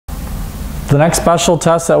The next special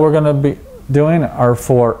tests that we're going to be doing are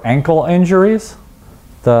for ankle injuries.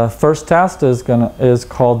 The first test is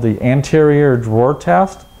called the anterior drawer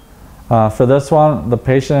test. For this one, the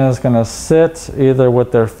patient is going to sit either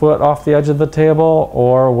with their foot off the edge of the table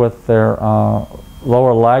or with their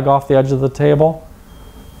lower leg off the edge of the table.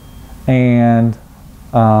 And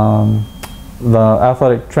the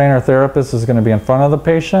athletic trainer therapist is going to be in front of the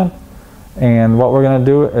patient. And what we're going to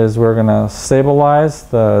do is we're going to stabilize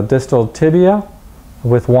the distal tibia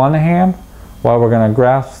with one hand while we're going to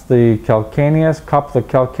grasp the calcaneus, cup the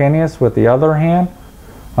calcaneus with the other hand.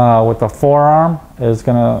 With the forearm is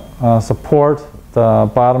going to support the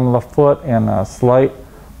bottom of the foot in a slight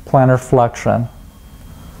plantar flexion.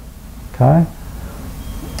 Okay?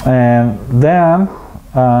 And then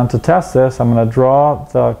to test this, I'm going to draw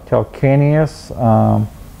the calcaneus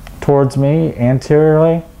towards me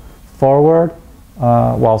anteriorly forward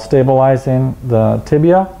while stabilizing the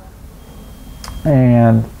tibia.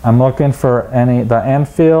 And I'm looking for the end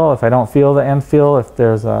feel. If I don't feel the end feel, if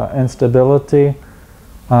there's instability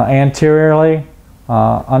anteriorly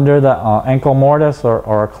under the ankle mortise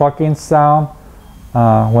or a clucking sound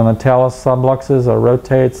when the talus subluxes or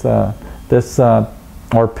rotates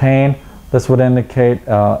or pain, this would indicate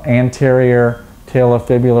anterior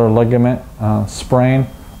tibiofibular ligament sprain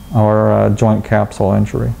or joint capsule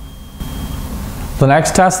injury. The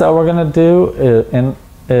next test that we're going to do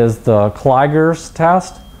is the Kleiger's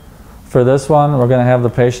test. For this one, we're going to have the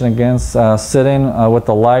patient again sitting with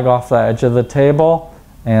the leg off the edge of the table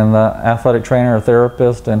and the athletic trainer or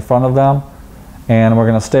therapist in front of them. And we're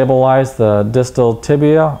going to stabilize the distal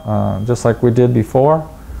tibia just like we did before.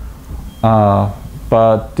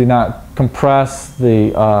 But do not compress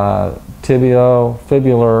the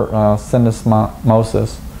tibiofibular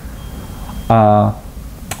syndesmosis.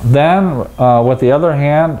 Then, with the other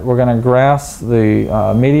hand, we're going to grasp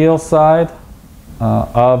the medial side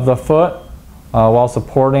of the foot while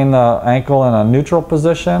supporting the ankle in a neutral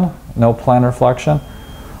position, no plantar flexion.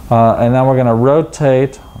 And then we're going to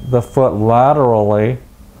rotate the foot laterally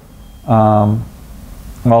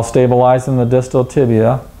while stabilizing the distal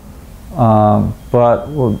tibia. But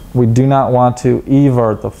we do not want to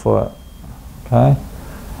evert the foot. Okay?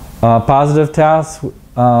 Positive tests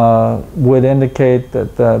would indicate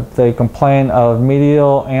that they complain of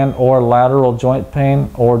medial and or lateral joint pain,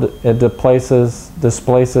 or it displaces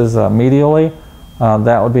medially.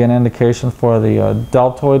 That would be an indication for the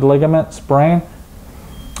deltoid ligament sprain.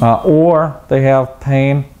 Or they have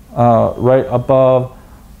pain right above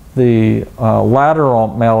the lateral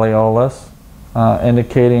malleolus,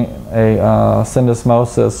 indicating a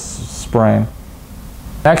syndesmosis sprain.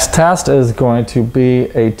 Next test is going to be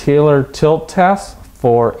a Taylor tilt test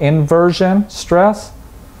for inversion stress.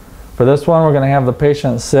 For this one, we're going to have the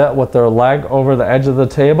patient sit with their leg over the edge of the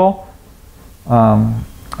table. And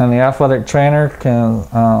the athletic trainer can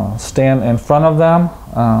stand in front of them.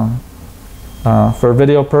 For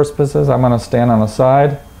video purposes, I'm going to stand on the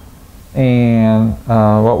side. And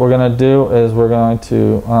what we're going to do is we're going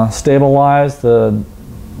to stabilize the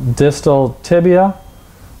distal tibia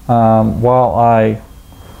while I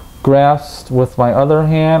grasp with my other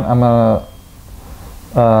hand. I'm going to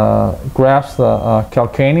grasp the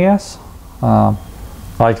calcaneus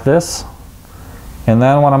like this, and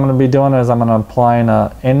then what I'm going to be doing is I'm going to apply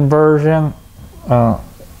an inversion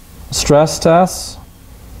stress test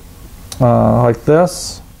like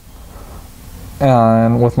this,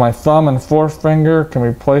 and with my thumb and forefinger can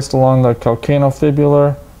be placed along the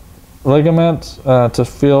calcaneofibular ligament to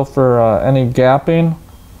feel for any gapping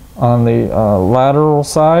on the lateral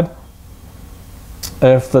side.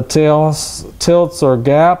 If the tilts or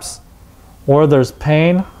gaps, or there's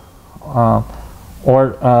pain, or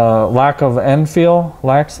lack of end feel,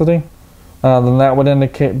 laxity, then that would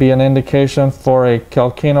be an indication for a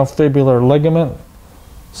calcaneofibular ligament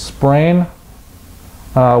sprain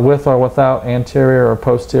with or without anterior or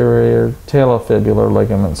posterior talofibular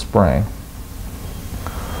ligament sprain.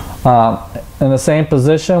 In the same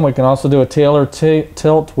position, we can also do a Taylor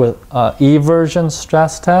tilt with eversion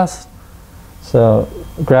stress test. So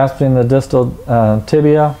grasping the distal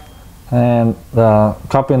tibia and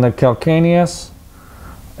cupping the calcaneus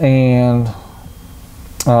and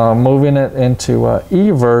moving it into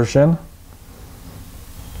eversion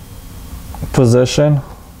position.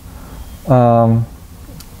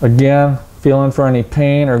 Again, feeling for any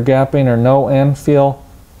pain or gapping or no end feel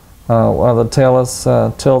while the talus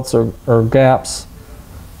tilts or gaps.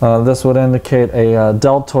 This would indicate a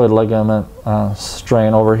deltoid ligament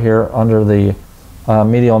strain over here under the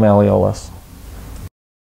medial malleolus.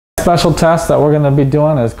 The special test that we're going to be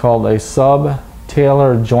doing is called a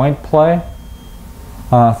SubTaylor joint play.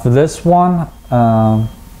 For this one,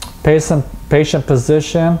 patient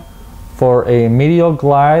position for a medial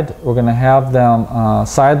glide, we're going to have them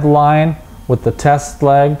sideline with the test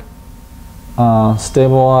leg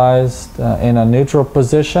stabilized in a neutral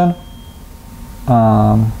position.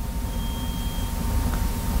 For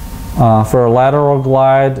a lateral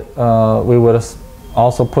glide, we would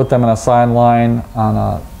also put them in a sideline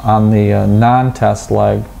on the non-test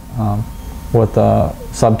leg with a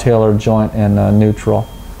SubTaylor joint in neutral.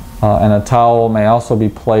 And a towel may also be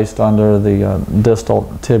placed under the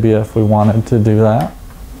distal tibia if we wanted to do that.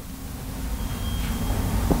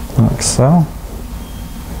 Like so.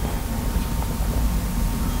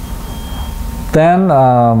 Then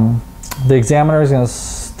the examiner is going to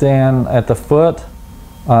stand at the foot,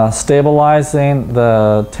 stabilizing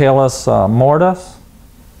the talus mortis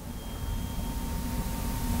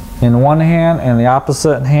in one hand, and the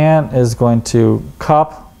opposite hand is going to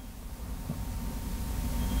cup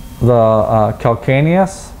the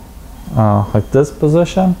calcaneus like this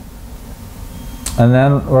position, and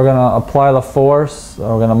then we're going to apply the force.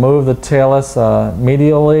 We're going to move the talus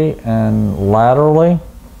medially and laterally.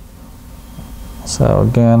 So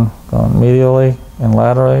again, going medially and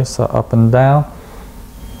laterally, so up and down,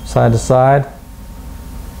 side to side.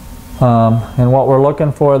 And what we're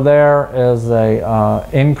looking for there is a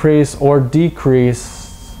increase or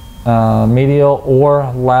decrease medial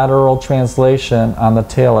or lateral translation on the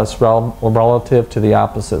talus relative to the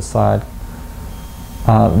opposite side.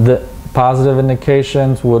 The positive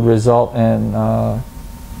indications would result in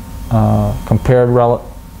compared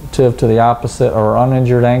relative to the opposite or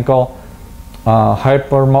uninjured ankle.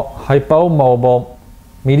 Hypomobile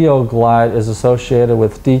medial glide is associated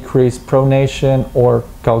with decreased pronation or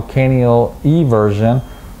calcaneal eversion.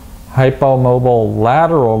 Hypomobile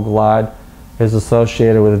lateral glide is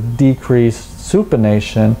associated with decreased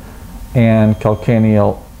supination and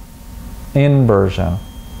calcaneal inversion.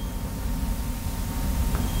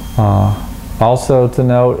 Also to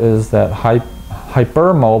note is that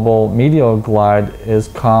hypermobile medial glide is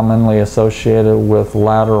commonly associated with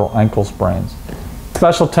lateral ankle sprains.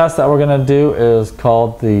 Special test that we're going to do is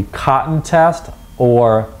called the cotton test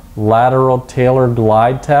or lateral talar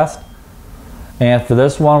glide test. And for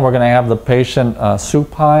this one, we're going to have the patient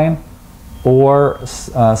supine or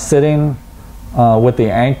sitting with the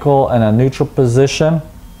ankle in a neutral position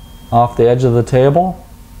off the edge of the table.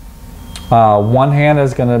 One hand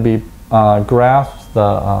is going to be grasp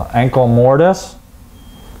the ankle mortis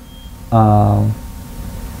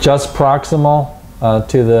just proximal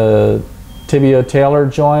to the tibiofibular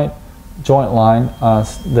joint line.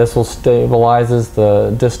 This will stabilizes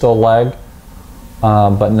the distal leg,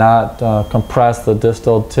 but not compress the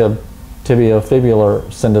distal tibiofibular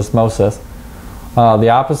syndesmosis. The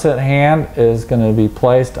opposite hand is going to be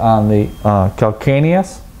placed on the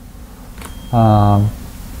calcaneus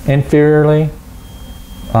inferiorly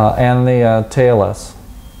and the talus.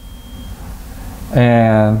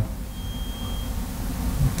 And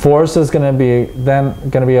force is going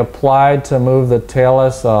to be applied to move the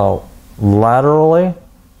talus laterally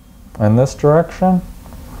in this direction,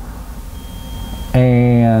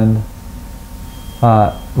 and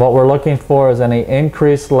what we're looking for is any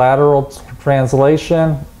increased lateral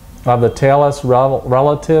translation of the talus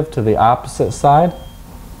relative to the opposite side,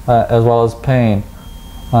 as well as pain.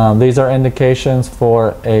 These are indications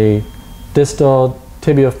for a distal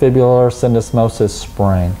tibiofibular syndesmosis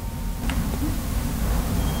sprain.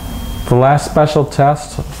 The last special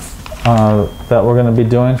test that we're going to be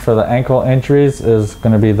doing for the ankle injuries is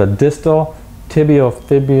going to be the distal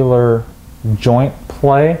tibiofibular joint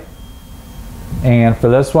play. And for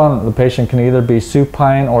this one, the patient can either be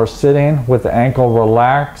supine or sitting with the ankle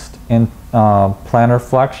relaxed in plantar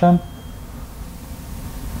flexion.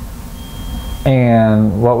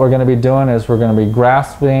 And what we're going to be doing is we're going to be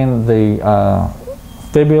grasping the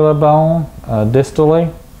fibula bone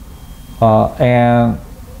distally and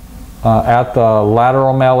at the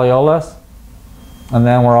lateral malleolus, and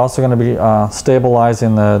then we're also going to be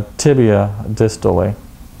stabilizing the tibia distally.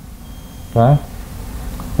 Okay,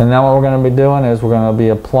 and then what we're going to be doing is we're going to be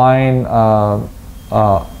applying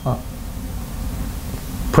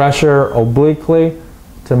pressure obliquely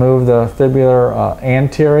to move the fibular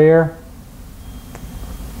anterior,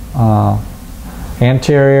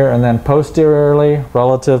 and then posteriorly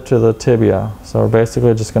relative to the tibia. So we're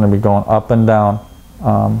basically just going to be going up and down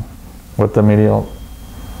with the medial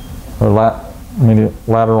or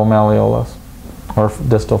lateral malleolus or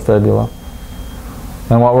distal fibula.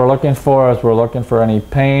 And what we're looking for is we're looking for any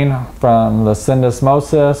pain from the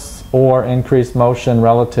syndesmosis or increased motion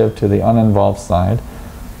relative to the uninvolved side.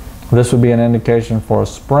 This would be an indication for a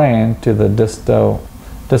sprain to the distal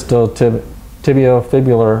distal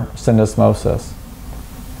tibiofibular syndesmosis.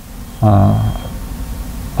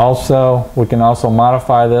 Also, we can also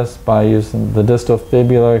modify this by using the distal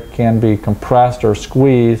fibula can be compressed or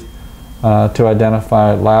squeezed to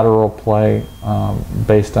identify lateral play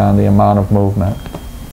based on the amount of movement.